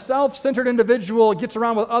when a self-centered individual gets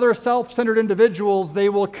around with other self-centered individuals, they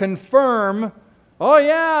will confirm, oh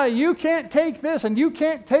yeah, you can't take this, and you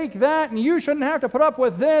can't take that, and you shouldn't have to put up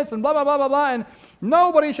with this, and blah, blah, blah, blah, blah, and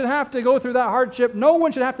nobody should have to go through that hardship. No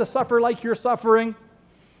one should have to suffer like you're suffering.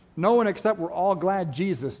 No one except we're all glad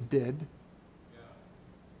Jesus did.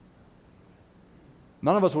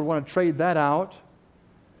 None of us would want to trade that out.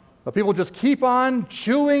 But people just keep on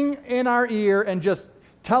chewing in our ear and just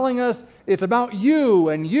telling us it's about you,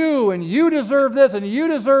 and you deserve this, and you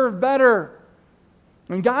deserve better.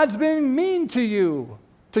 And God's been mean to you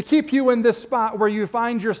to keep you in this spot where you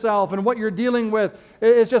find yourself and what you're dealing with.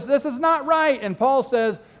 It's just, this is not right. And Paul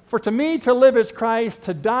says, for to me to live is Christ,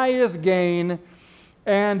 to die is gain.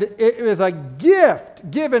 And it is a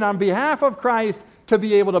gift given on behalf of Christ to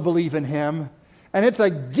be able to believe in him. And it's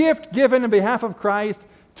a gift given on behalf of Christ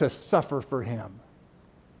to suffer for him.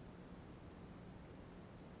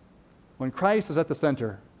 When Christ is at the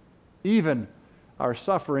center, even our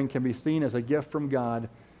suffering can be seen as a gift from God,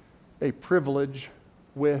 a privilege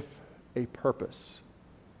with a purpose.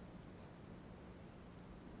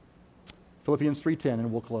 Philippians 3:10,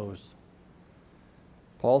 and we'll close.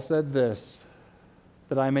 Paul said this,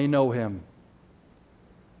 that I may know him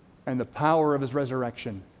and the power of his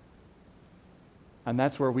resurrection. And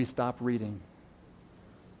that's where we stop reading.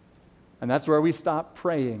 And that's where we stop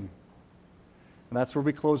praying. And that's where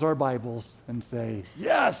we close our Bibles and say,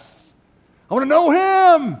 yes, I want to know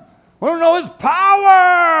him. I want to know his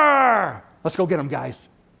power. Let's go get him, guys.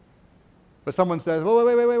 But someone says,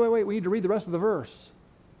 wait, we need to read the rest of the verse.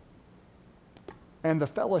 And the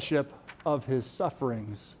fellowship of his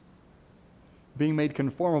sufferings, being made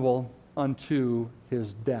conformable unto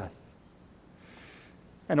his death.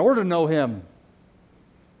 In order to know him,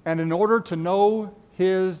 and in order to know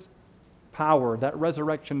his power, that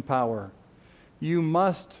resurrection power, you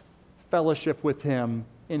must fellowship with him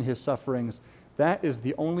in his sufferings. That is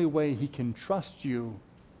the only way he can trust you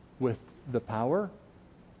with the power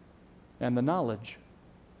and the knowledge.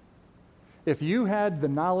 If you had the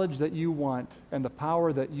knowledge that you want and the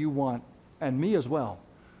power that you want, and me as well,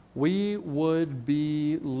 we would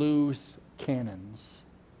be loose cannons.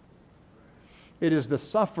 It is the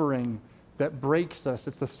suffering that breaks us.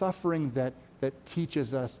 It's the suffering that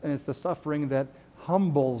teaches us, and it's the suffering that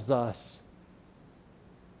humbles us,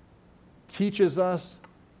 teaches us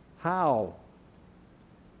how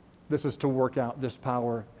this is to work out, this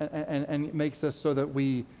power, and it makes us so that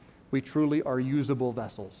we truly are usable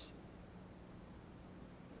vessels.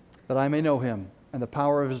 That I may know him and the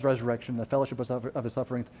power of his resurrection, the fellowship of his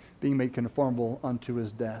sufferings, being made conformable unto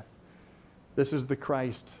his death. This is the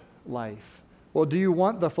Christ life. Well, do you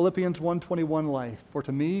want the Philippians 1:21 life? For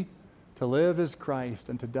to me, to live is Christ,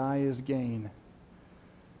 and to die is gain.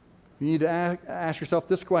 You need to ask yourself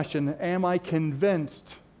this question: am I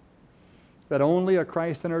convinced that only a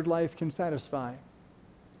Christ-centered life can satisfy?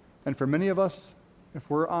 And for many of us, if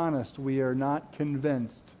we're honest, we are not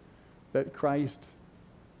convinced that Christ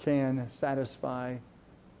can satisfy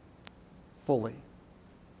fully.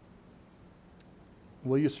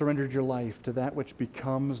 Will you surrender your life to that which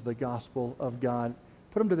becomes the gospel of God?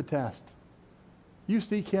 Put him to the test. You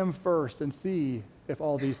seek him first and see if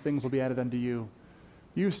all these things will be added unto you.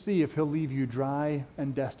 You see if he'll leave you dry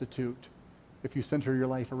and destitute if you center your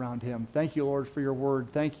life around him. Thank you, Lord, for your word.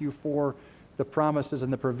 Thank you for the promises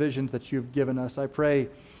and the provisions that you've given us. I pray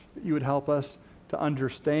that you would help us to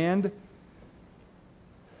understand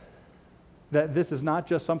that this is not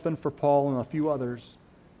just something for Paul and a few others.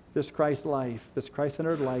 This Christ life, this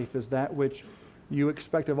Christ-centered life is that which you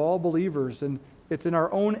expect of all believers, and it's in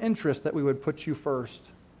our own interest that we would put you first.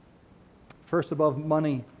 First above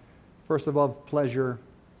money, first above pleasure,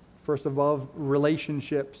 first above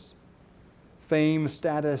relationships, fame,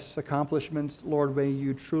 status, accomplishments. Lord, may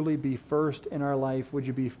you truly be first in our life. Would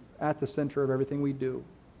you be at the center of everything we do?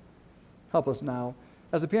 Help us now.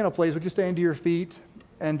 As the piano plays, would you stand to your feet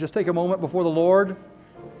and just take a moment before the Lord?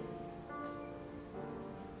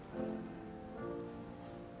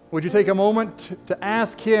 Would you take a moment to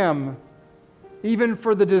ask him, even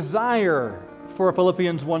for the desire for a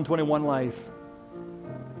Philippians 1:21 life?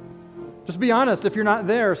 Just be honest. If you're not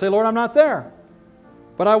there, say, Lord, I'm not there,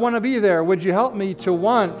 but I want to be there. Would you help me to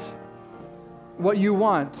want what you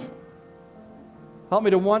want? Help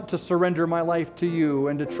me to want to surrender my life to you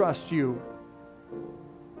and to trust you.